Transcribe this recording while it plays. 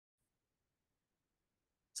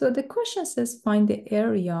So the question says find the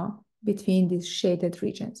area between these shaded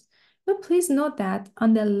regions. But please note that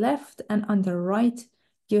on the left and on the right,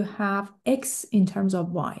 you have x in terms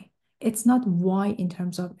of y. It's not y in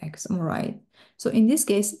terms of x, all right? So in this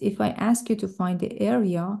case, if I ask you to find the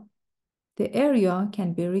area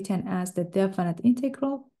can be written as the definite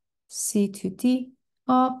integral c to d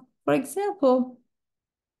of, for example,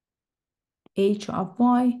 h of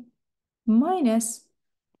y minus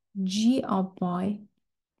g of y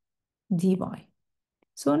dy.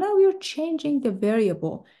 So now we're changing the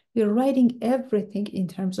variable. We're writing everything in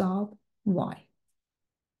terms of y.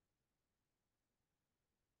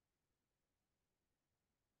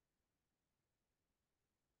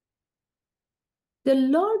 The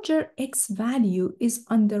larger x value is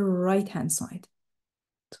on the right-hand side.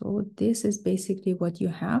 So this is basically what you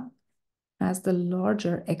have as the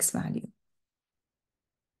larger x value.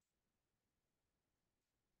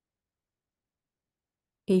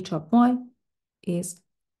 H of y is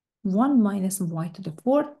 1 minus y to the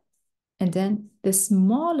fourth, and then the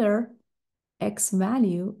smaller x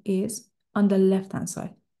value is on the left-hand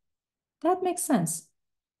side. That makes sense.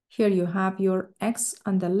 Here you have your x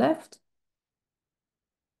on the left,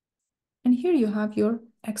 and here you have your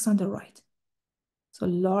x on the right. So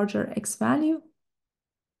larger x value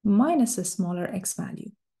minus a smaller x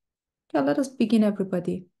value. Okay, let us begin,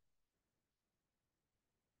 everybody.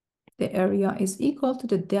 The area is equal to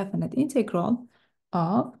the definite integral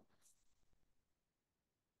of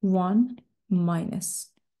 1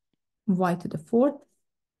 minus y to the fourth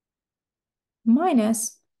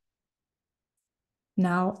minus,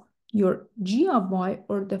 now your g of y,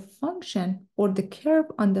 or the function or the curve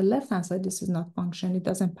on the left-hand side. This is not function, it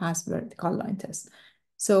doesn't pass vertical line test.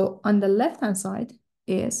 So on the left-hand side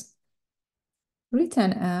is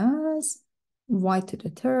written as y to the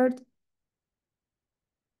third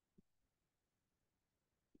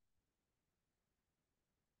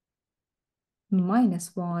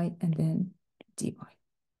minus y and then dy.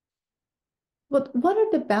 But what are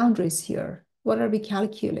the boundaries here? What are we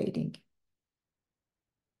calculating?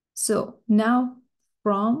 So now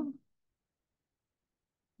from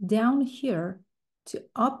down here to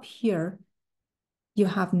up here, you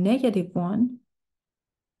have -1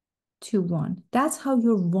 to 1. That's how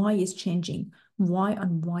your y is changing, y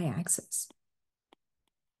on y-axis.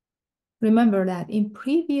 Remember that in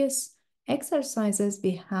previous exercises,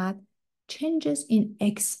 we had changes in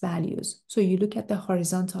x values. So you look at the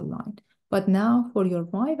horizontal line. But now for your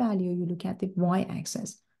y value, you look at the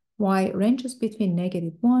y-axis. Y ranges between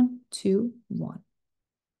 -1 to 1.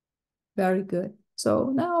 Very good.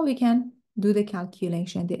 So now we can do the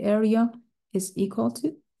calculation. The area is equal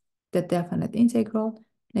to the definite integral,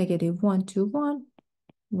 -1 to 1,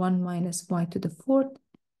 1 minus y to the fourth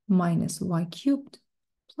minus y cubed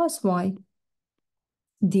plus y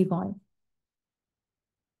dy.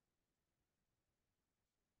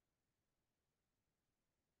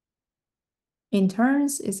 In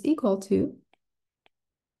turns is equal to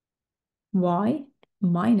y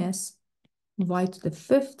minus y to the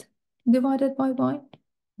fifth divided by y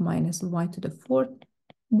minus y to the fourth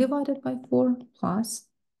divided by 4 plus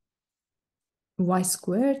y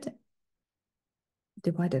squared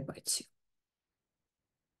divided by 2.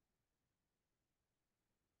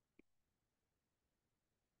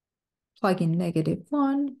 Plug in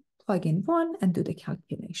 -1, plug in 1, and do the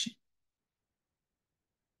calculation.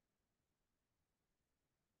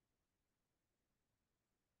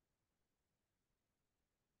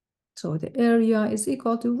 So the area is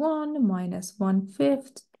equal to 1 minus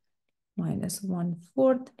 1/5 minus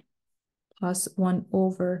 1/4 plus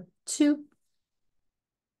 1/2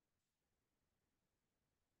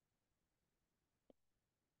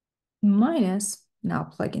 minus, now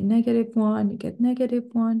plug in -1, you get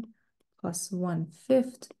 -1 plus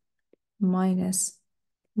 1/5 minus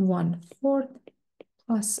 1/4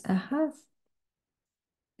 plus 1/2,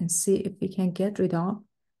 and see if we can get rid of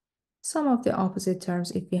some of the opposite terms.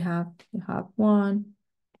 If you have 1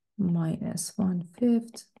 minus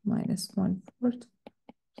 1/5 minus 1/4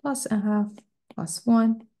 plus 1/2 plus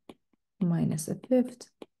 1 minus 1/5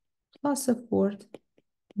 plus 1/4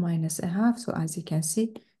 minus 1/2. So as you can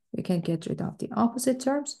see, we can get rid of the opposite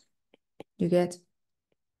terms. You get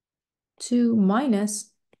 2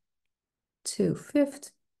 minus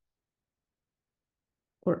 2/5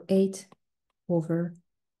 or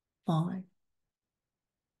 8/5.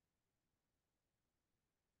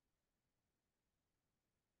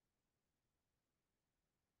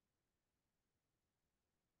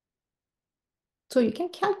 So you can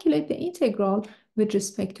calculate the integral with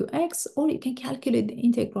respect to x, or you can calculate the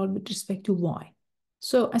integral with respect to y.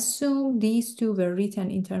 So assume these two were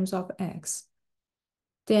written in terms of x.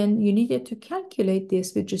 then you needed to calculate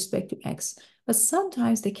this with respect to x. But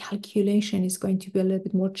sometimes the calculation is going to be a little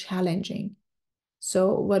bit more challenging.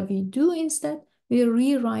 So what we do instead, we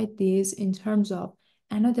rewrite these in terms of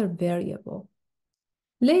another variable.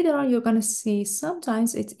 Later on, you're going to see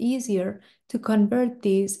sometimes it's easier to convert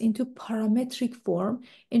these into parametric form,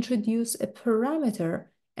 introduce a parameter,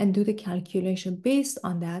 and do the calculation based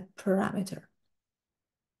on that parameter.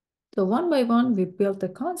 So one by one, we built the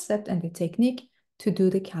concept and the technique to do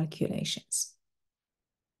the calculations.